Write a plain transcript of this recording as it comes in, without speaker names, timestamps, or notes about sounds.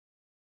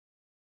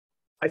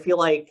I feel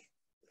like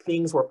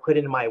things were put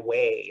in my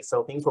way.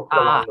 So things were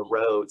put along the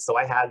road. So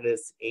I had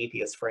this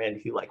atheist friend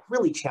who like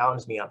really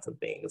challenged me on some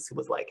things. Who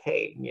was like,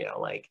 hey, you know,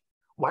 like,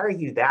 why are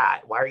you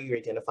that? Why are you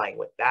identifying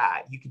with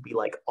that? You could be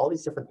like all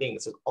these different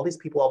things. There's all these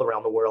people all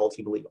around the world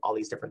who believe all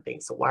these different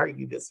things. So why are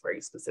you this very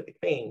specific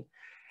thing?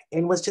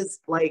 And was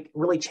just like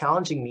really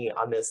challenging me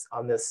on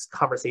this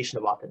conversation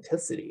of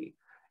authenticity.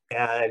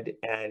 And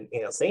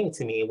you know, saying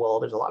to me, well,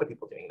 there's a lot of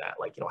people doing that.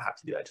 Like, you don't have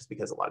to do that just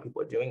because a lot of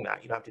people are doing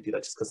that. You don't have to do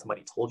that just because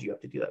somebody told you you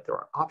have to do that. There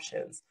are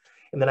options.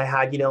 And then I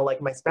had, you know,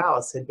 like my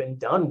spouse had been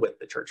done with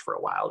the church for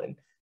a while and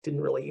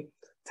didn't really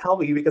tell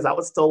me because I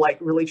was still like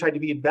really trying to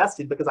be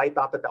invested because I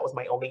thought that that was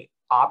my only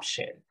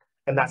option.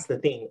 And that's the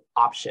thing,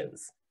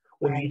 options.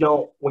 When you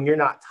don't, when you're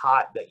not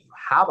taught that you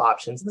have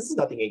options, this is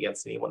nothing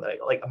against anyone that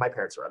like, my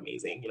parents are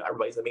amazing, you know,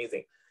 everybody's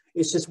amazing.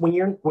 It's just when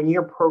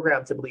you're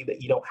programmed to believe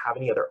that you don't have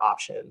any other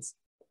options,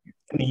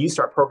 and then you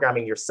start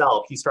programming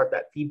yourself, you start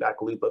that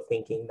feedback loop of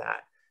thinking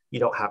that you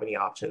don't have any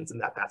options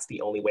and that that's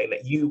the only way,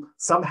 that you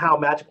somehow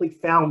magically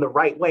found the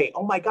right way.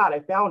 Oh my God, I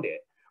found it,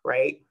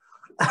 right?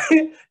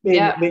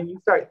 then you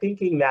start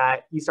thinking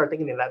that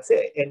that's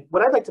it. And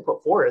what I'd like to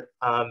put forth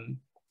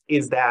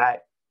is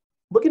that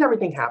look at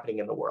everything happening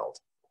in the world.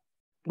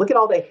 Look at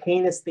all the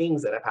heinous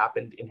things that have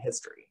happened in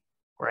history,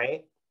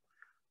 right?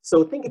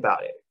 So think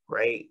about it,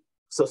 right?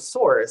 So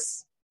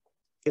Source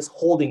is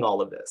holding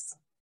all of this,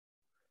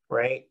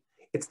 right?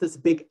 It's this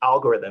big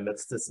algorithm.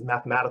 It's this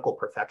mathematical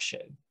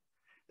perfection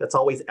that's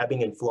always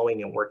ebbing and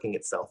flowing and working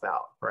itself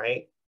out,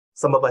 right?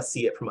 Some of us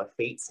see it from a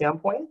fate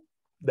standpoint,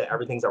 that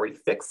everything's already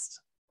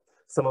fixed.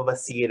 Some of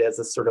us see it as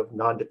a sort of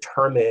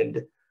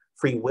non-determined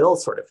free will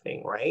sort of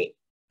thing, right?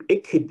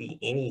 It could be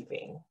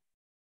anything.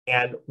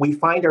 And we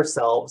find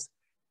ourselves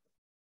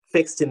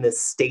fixed in this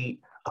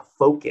state of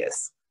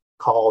focus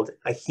called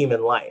a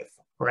human life,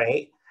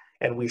 right?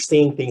 And we're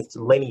seeing things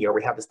linear.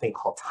 We have this thing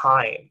called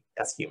time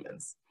as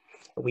humans.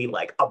 We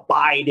like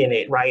abide in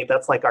it, right?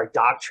 That's like our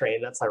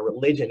doctrine. That's our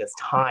religion, is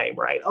time,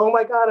 right? Oh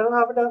my God, I don't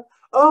have enough.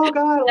 Oh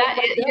God,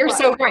 you're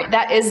so right.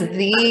 That is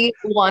the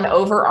one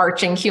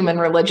overarching human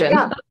religion.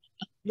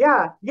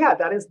 Yeah.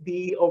 That is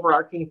the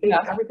overarching thing.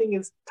 Yeah. Everything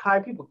is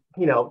time. People,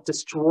 you know,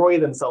 destroy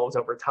themselves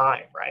over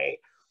time, right?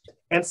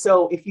 And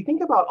so if you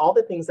think about all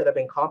the things that have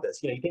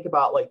encompassed, you know, you think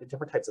about like the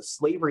different types of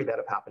slavery that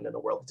have happened in the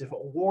world, the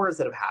different wars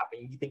that have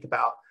happened. You think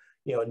about,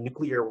 you know,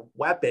 nuclear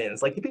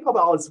weapons, like you think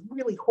about all this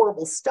really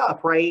horrible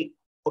stuff, right?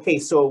 Okay,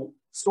 so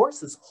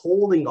Source is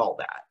holding all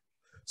that.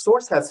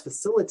 Source has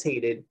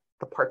facilitated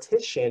the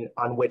partition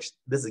on which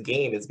this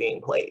game is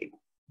being played,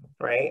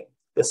 right?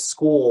 This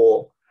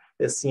school,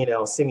 this, you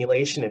know,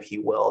 simulation, if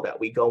you will, that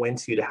we go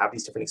into to have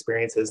these different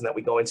experiences and that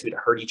we go into to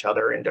hurt each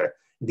other and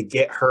to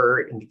get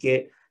hurt and to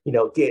get,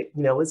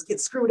 let's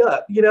get screwed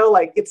up, you know,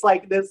 like it's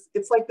like this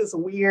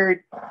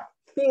weird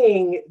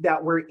thing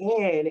that we're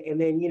in.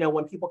 And then, you know,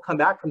 when people come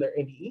back from their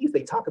NDEs,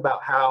 they talk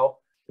about how,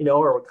 you know,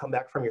 or come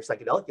back from your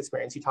psychedelic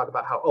experience, you talk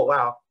about how, oh,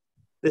 wow,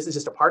 this is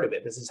just a part of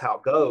it. This is how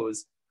it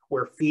goes.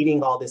 We're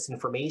feeding all this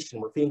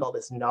information. We're feeding all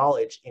this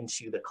knowledge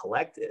into the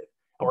collective,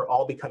 and we're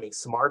all becoming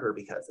smarter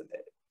because of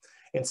it.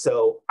 And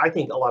so I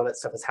think a lot of that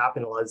stuff has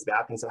happened. A lot of these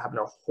bad things that happen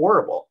are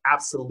horrible,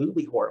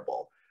 absolutely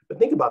horrible. But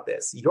think about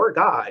this. Your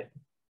God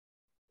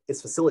is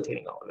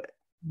facilitating all of it.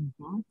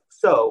 Mm-hmm.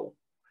 So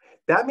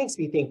that makes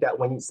me think that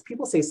when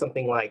people say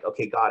something like,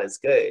 okay, God is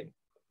good,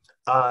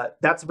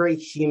 that's a very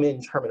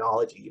human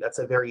terminology. That's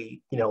a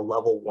very, you know,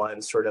 level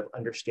one sort of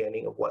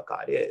understanding of what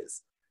God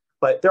is.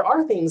 But there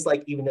are things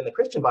like even in the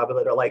Christian Bible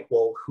that are like,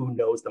 well, who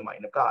knows the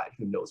mind of God?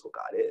 Who knows what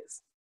God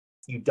is?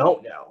 You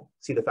don't know.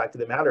 See, the fact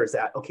of the matter is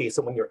that, okay,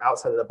 so when you're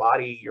outside of the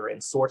body, you're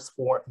in source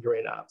form, you're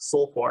in a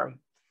soul form,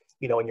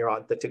 you know, and you're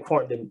on authentic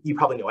form, then you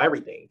probably know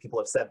everything. People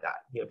have said that,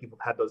 you know, people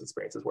have had those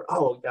experiences where,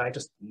 oh, I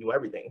just knew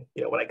everything,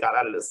 you know, when I got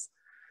out of this,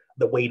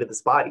 the weight of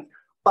this body.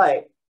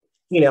 But,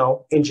 you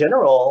know, in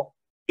general,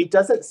 it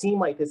doesn't seem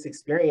like this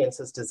experience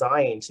is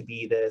designed to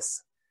be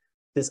this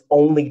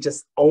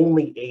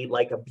only a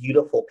like a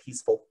beautiful,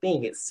 peaceful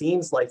thing. It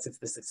seems like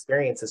this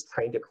experience is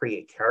trying to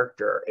create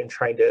character and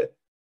trying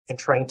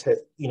to,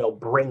 you know,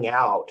 bring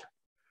out,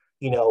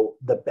 you know,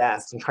 the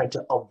best and trying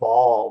to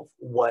evolve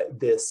what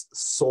this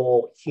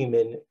soul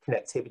human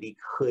connectivity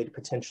could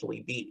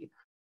potentially be.